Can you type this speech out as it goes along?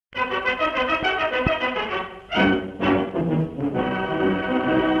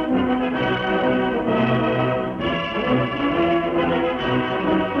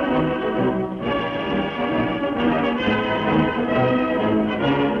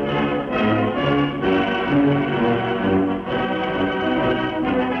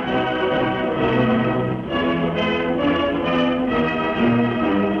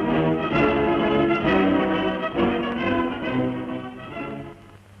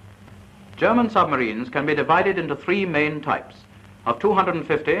German submarines can be divided into three main types of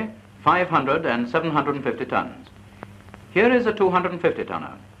 250, 500 and 750 tons. Here is a 250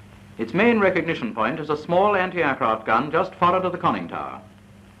 tonner. Its main recognition point is a small anti-aircraft gun just forward of the conning tower.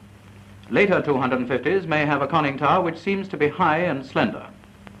 Later 250s may have a conning tower which seems to be high and slender.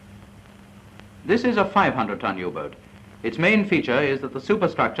 This is a 500-ton U-boat. Its main feature is that the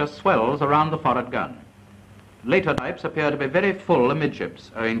superstructure swells around the forward gun. Later types appear to be very full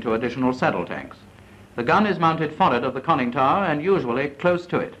amidships owing to additional saddle tanks. The gun is mounted forward of the conning tower and usually close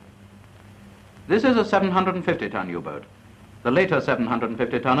to it. This is a 750-ton U-boat. The later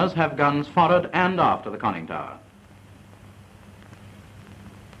 750-tonners have guns forward and aft of the conning tower.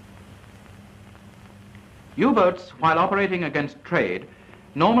 U-boats, while operating against trade,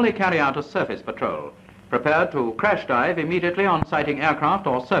 normally carry out a surface patrol, prepared to crash dive immediately on sighting aircraft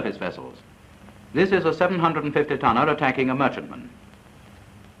or surface vessels. This is a 750-tonner attacking a merchantman.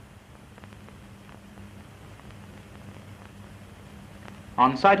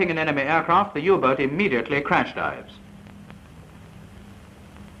 On sighting an enemy aircraft, the U-boat immediately crash dives.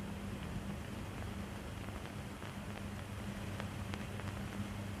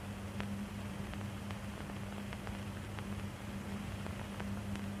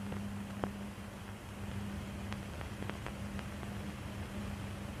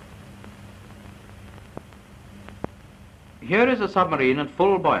 Here is a submarine at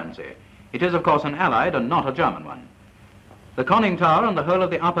full buoyancy. It is, of course, an Allied and not a German one. The conning tower and the whole of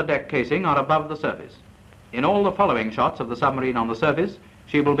the upper deck casing are above the surface. In all the following shots of the submarine on the surface,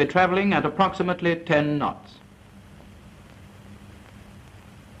 she will be traveling at approximately 10 knots.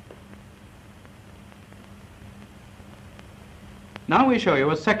 Now we show you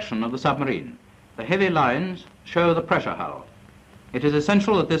a section of the submarine. The heavy lines show the pressure hull. It is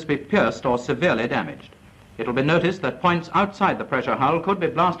essential that this be pierced or severely damaged. It will be noticed that points outside the pressure hull could be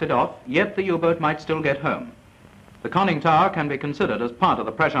blasted off, yet the U-boat might still get home. The conning tower can be considered as part of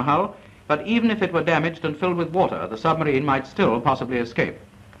the pressure hull, but even if it were damaged and filled with water, the submarine might still possibly escape.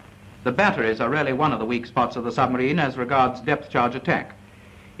 The batteries are really one of the weak spots of the submarine as regards depth charge attack.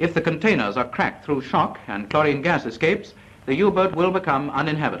 If the containers are cracked through shock and chlorine gas escapes, the U-boat will become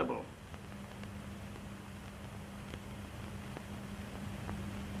uninhabitable.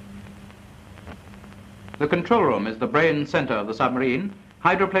 The control room is the brain center of the submarine.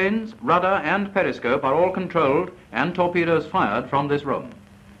 Hydroplanes, rudder and periscope are all controlled and torpedoes fired from this room.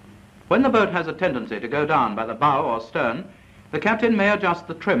 When the boat has a tendency to go down by the bow or stern, the captain may adjust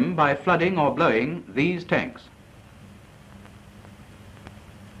the trim by flooding or blowing these tanks.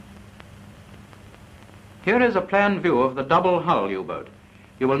 Here is a plan view of the double hull U-boat.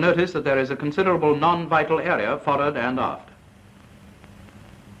 You will notice that there is a considerable non-vital area forward and aft.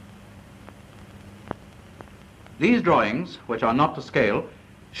 These drawings, which are not to scale,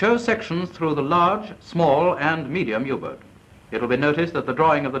 show sections through the large, small and medium U-boat. It will be noticed that the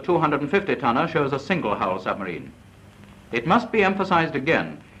drawing of the 250-tonner shows a single hull submarine. It must be emphasized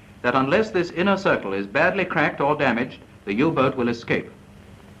again that unless this inner circle is badly cracked or damaged, the U-boat will escape.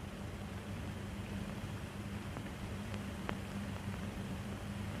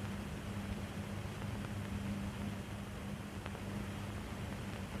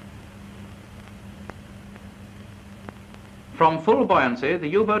 From full buoyancy, the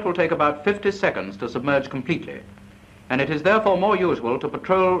U-boat will take about 50 seconds to submerge completely, and it is therefore more usual to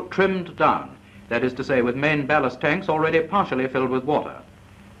patrol trimmed down, that is to say with main ballast tanks already partially filled with water.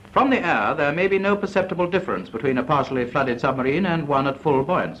 From the air, there may be no perceptible difference between a partially flooded submarine and one at full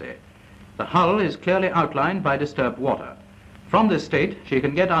buoyancy. The hull is clearly outlined by disturbed water. From this state, she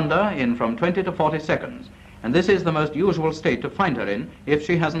can get under in from 20 to 40 seconds, and this is the most usual state to find her in if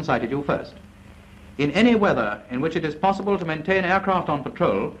she hasn't sighted you first. In any weather in which it is possible to maintain aircraft on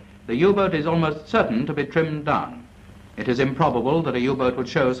patrol, the U-boat is almost certain to be trimmed down. It is improbable that a U-boat would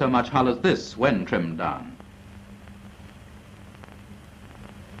show so much hull as this when trimmed down.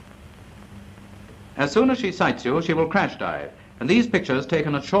 As soon as she sights you, she will crash dive, and these pictures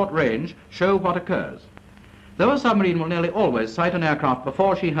taken at short range show what occurs. Though a submarine will nearly always sight an aircraft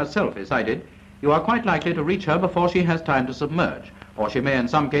before she herself is sighted, you are quite likely to reach her before she has time to submerge, or she may in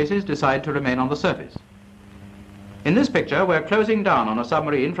some cases decide to remain on the surface. In this picture, we're closing down on a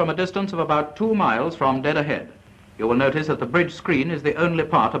submarine from a distance of about 2 miles from dead ahead. You will notice that the bridge screen is the only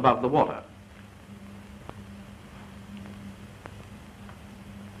part above the water.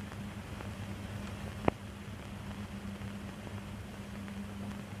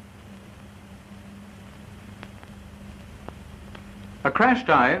 A crash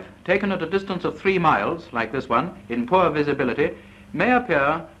dive, taken at a distance of 3 miles, like this one, in poor visibility, may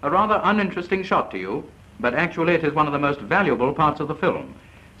appear a rather uninteresting shot to you, but actually it is one of the most valuable parts of the film,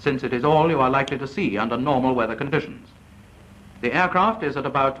 since it is all you are likely to see under normal weather conditions. The aircraft is at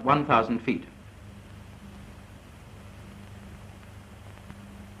about 1,000 feet.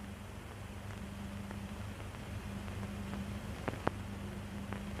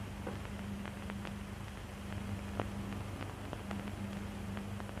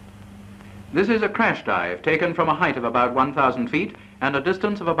 This is a crash dive taken from a height of about 1,000 feet and a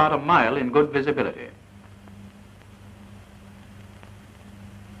distance of about a mile in good visibility.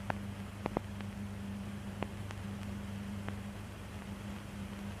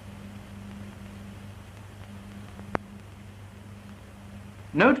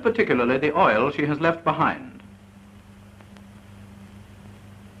 Note particularly the oil she has left behind.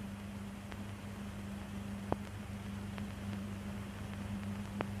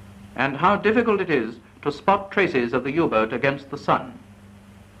 And how difficult it is to spot traces of the U-boat against the sun.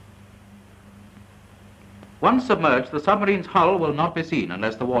 Once submerged, the submarine's hull will not be seen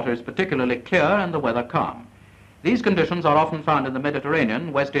unless the water is particularly clear and the weather calm. These conditions are often found in the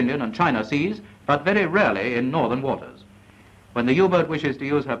Mediterranean, West Indian and China seas, but very rarely in northern waters. When the U-boat wishes to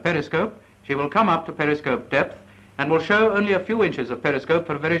use her periscope, she will come up to periscope depth and will show only a few inches of periscope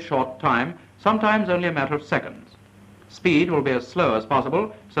for a very short time, sometimes only a matter of seconds. Speed will be as slow as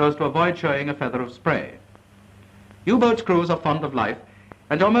possible so as to avoid showing a feather of spray. U-boats' crews are fond of life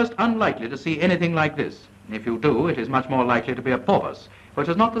and are most unlikely to see anything like this. If you do, it is much more likely to be a porpoise, which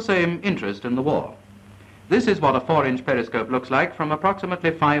has not the same interest in the war. This is what a 4-inch periscope looks like from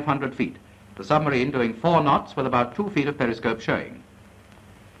approximately 500 feet, the submarine doing 4 knots with about 2 feet of periscope showing.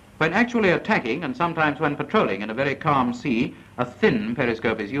 When actually attacking, and sometimes when patrolling in a very calm sea, a thin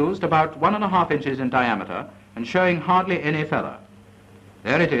periscope is used, about 1.5 inches in diameter, and showing hardly any feather.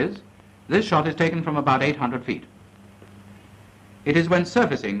 There it is. This shot is taken from about 800 feet. It is when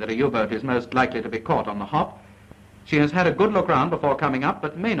surfacing that a U-boat is most likely to be caught on the hop. She has had a good look round before coming up,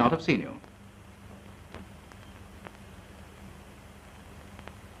 but may not have seen you.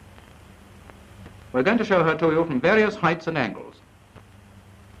 We're going to show her to you from various heights and angles.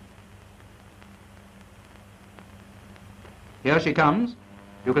 Here she comes.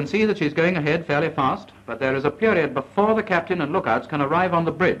 You can see that she's going ahead fairly fast, but there is a period before the captain and lookouts can arrive on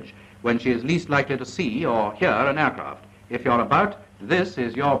the bridge when she is least likely to see or hear an aircraft. If you're about, this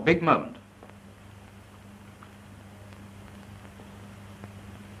is your big moment.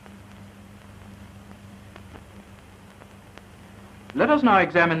 Let us now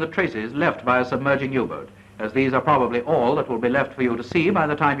examine the traces left by a submerging U-boat, as these are probably all that will be left for you to see by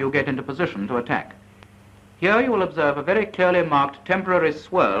the time you get into position to attack. Here you will observe a very clearly marked temporary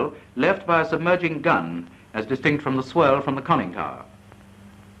swirl left by a submerging gun, as distinct from the swirl from the conning tower.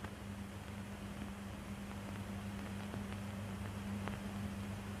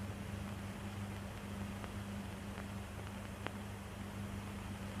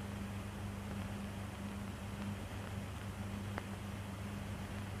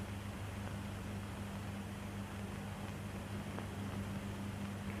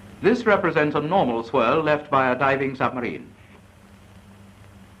 This represents a normal swirl left by a diving submarine.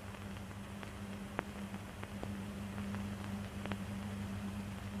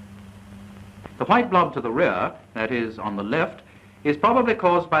 The white blob to the rear, that is on the left, is probably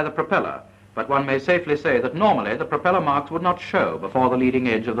caused by the propeller, but one may safely say that normally the propeller marks would not show before the leading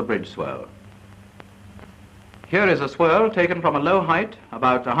edge of the bridge swirl. Here is a swirl taken from a low height,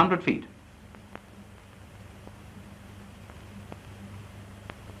 about 100 feet.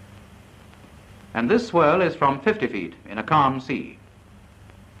 And this swirl is from 50 feet in a calm sea.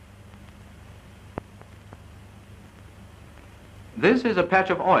 This is a patch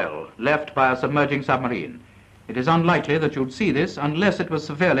of oil left by a submerging submarine. It is unlikely that you'd see this unless it was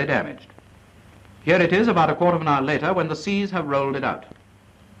severely damaged. Here it is about a quarter of an hour later when the seas have rolled it out.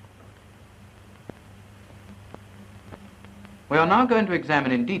 We are now going to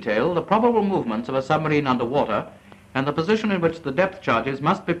examine in detail the probable movements of a submarine underwater and the position in which the depth charges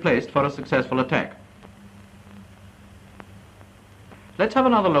must be placed for a successful attack. Let's have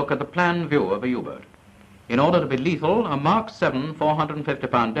another look at the plan view of a U-boat. In order to be lethal, a Mark 7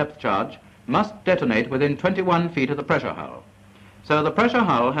 450-pound depth charge must detonate within 21 feet of the pressure hull. So the pressure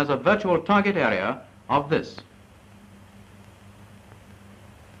hull has a virtual target area of this.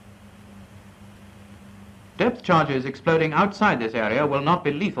 Depth charges exploding outside this area will not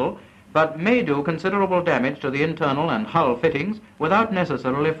be lethal, but may do considerable damage to the internal and hull fittings without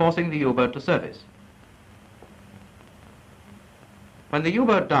necessarily forcing the U-boat to surface. When the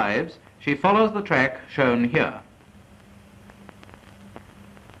U-boat dives, she follows the track shown here.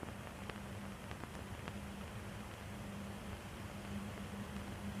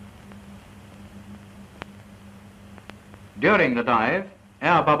 During the dive,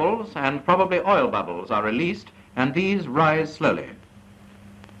 air bubbles and probably oil bubbles are released, and these rise slowly.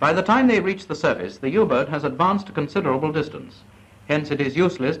 By the time they reach the surface, the U-boat has advanced a considerable distance. Hence it is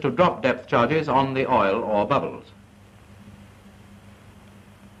useless to drop depth charges on the oil or bubbles.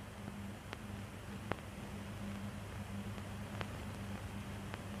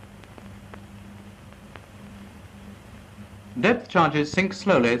 Depth charges sink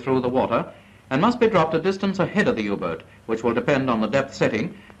slowly through the water and must be dropped a distance ahead of the U-boat, which will depend on the depth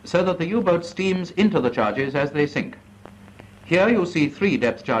setting, so that the U-boat steams into the charges as they sink. Here you see 3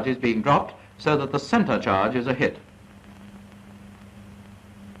 depth charges being dropped so that the center charge is a hit.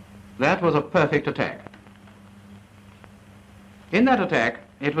 That was a perfect attack. In that attack,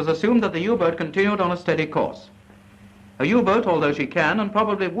 it was assumed that the U-boat continued on a steady course. A U-boat, although she can and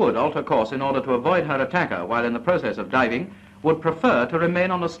probably would alter course in order to avoid her attacker while in the process of diving, would prefer to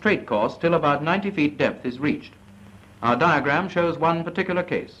remain on a straight course till about 90 feet depth is reached. Our diagram shows one particular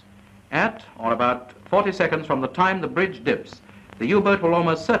case. At, or about 40 seconds from the time the bridge dips, the U-boat will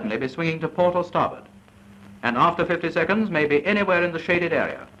almost certainly be swinging to port or starboard, and after 50 seconds may be anywhere in the shaded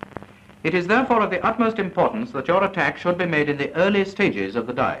area. It is therefore of the utmost importance that your attack should be made in the early stages of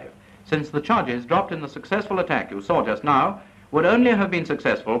the dive, since the charges dropped in the successful attack you saw just now would only have been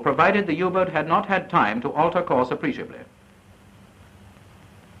successful provided the U-boat had not had time to alter course appreciably.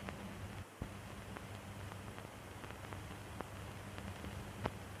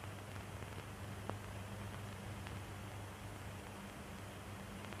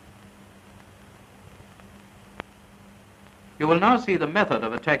 You will now see the method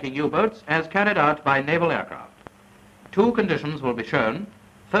of attacking U-boats as carried out by naval aircraft. 2 conditions will be shown.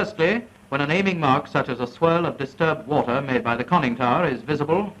 Firstly, when an aiming mark such as a swirl of disturbed water made by the conning tower is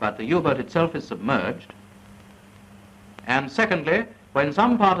visible but the U-boat itself is submerged. And secondly, when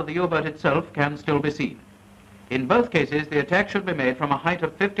some part of the U-boat itself can still be seen. In both cases, the attack should be made from a height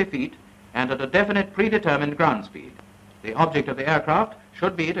of 50 feet and at a definite predetermined ground speed. The object of the aircraft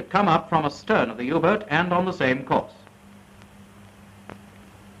should be to come up from astern of the U-boat and on the same course.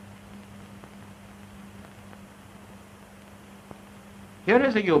 Here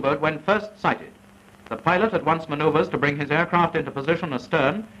is a U-boat when first sighted. The pilot at once maneuvers to bring his aircraft into position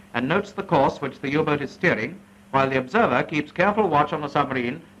astern and notes the course which the U-boat is steering, while the observer keeps careful watch on the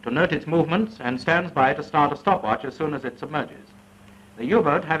submarine to note its movements and stands by to start a stopwatch as soon as it submerges. The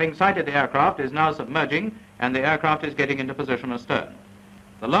U-boat, having sighted the aircraft, is now submerging and the aircraft is getting into position astern.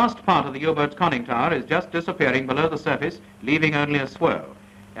 The last part of the U-boat's conning tower is just disappearing below the surface, leaving only a swirl,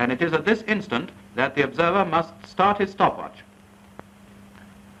 and it is at this instant that the observer must start his stopwatch.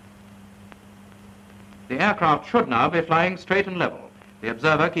 The aircraft should now be flying straight and level, the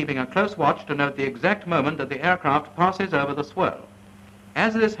observer keeping a close watch to note the exact moment that the aircraft passes over the swirl.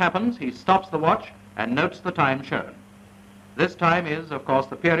 As this happens, he stops the watch and notes the time shown. This time is, of course,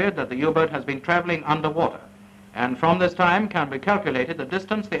 the period that the U-boat has been traveling underwater, and from this time can be calculated the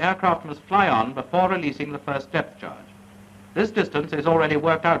distance the aircraft must fly on before releasing the first depth charge. This distance is already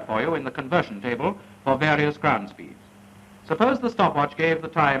worked out for you in the conversion table for various ground speeds. Suppose the stopwatch gave the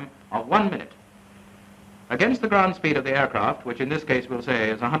time of 1 minute. Against the ground speed of the aircraft, which in this case we'll say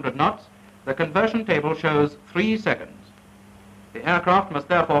is 100 knots, the conversion table shows 3 seconds. The aircraft must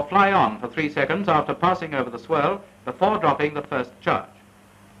therefore fly on for 3 seconds after passing over the swirl before dropping the first charge.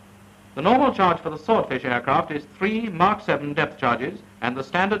 The normal charge for the Swordfish aircraft is 3 Mark 7 depth charges, and the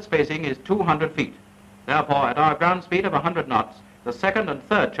standard spacing is 200 feet. Therefore, at our ground speed of 100 knots, the second and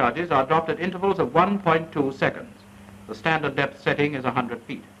third charges are dropped at intervals of 1.2 seconds. The standard depth setting is 100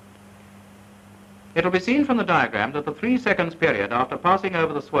 feet. It will be seen from the diagram that the 3 seconds period after passing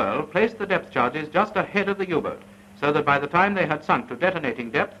over the swirl placed the depth charges just ahead of the U-boat, so that by the time they had sunk to detonating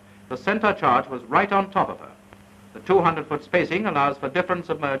depth, the center charge was right on top of her. The 200-foot spacing allows for different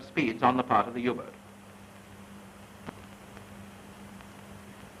submerged speeds on the part of the U-boat.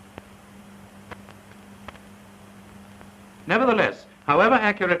 Nevertheless, however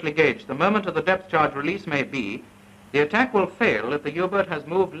accurately gauged the moment of the depth charge release may be, the attack will fail if the U-boat has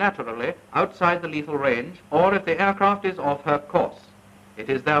moved laterally outside the lethal range or if the aircraft is off her course. It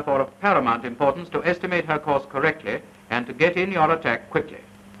is therefore of paramount importance to estimate her course correctly and to get in your attack quickly.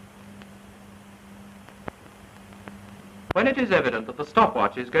 When it is evident that the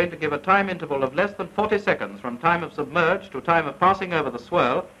stopwatch is going to give a time interval of less than 40 seconds from time of submerge to time of passing over the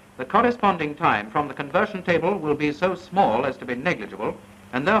swirl, the corresponding time from the conversion table will be so small as to be negligible,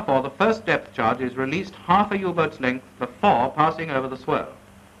 and therefore the first depth charge is released half a U-boat's length before passing over the swirl.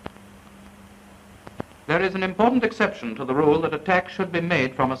 There is an important exception to the rule that attack should be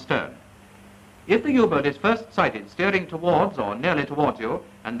made from astern. If the U-boat is first sighted steering towards or nearly towards you,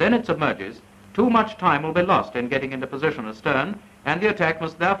 and then it submerges, too much time will be lost in getting into position astern, and the attack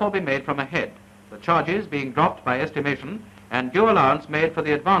must therefore be made from ahead, the charges being dropped by estimation and due allowance made for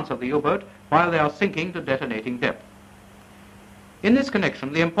the advance of the U-boat while they are sinking to detonating depth. In this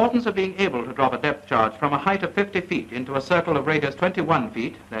connection, the importance of being able to drop a depth charge from a height of 50 feet into a circle of radius 21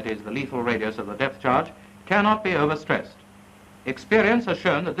 feet, that is the lethal radius of the depth charge, cannot be overstressed. Experience has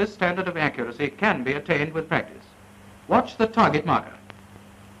shown that this standard of accuracy can be attained with practice. Watch the target marker.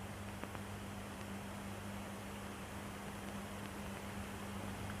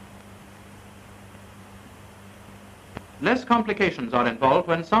 Less complications are involved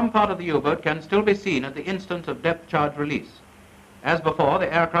when some part of the U-boat can still be seen at the instant of depth charge release. As before,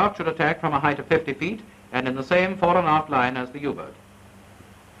 the aircraft should attack from a height of 50 feet and in the same fore and aft line as the U-boat.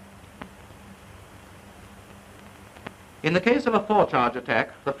 In the case of a four-charge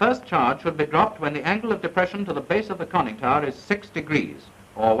attack, the first charge should be dropped when the angle of depression to the base of the conning tower is 6 degrees,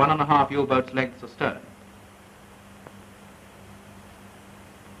 or 1.5 U-boats' lengths astern.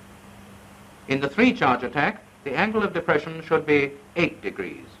 In the three-charge attack, the angle of depression should be 8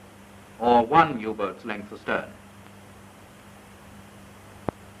 degrees, or 1 U-boat's length astern.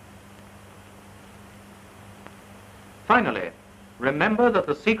 Finally, remember that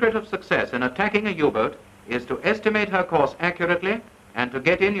the secret of success in attacking a U-boat is to estimate her course accurately and to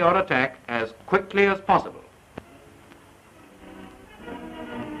get in your attack as quickly as possible.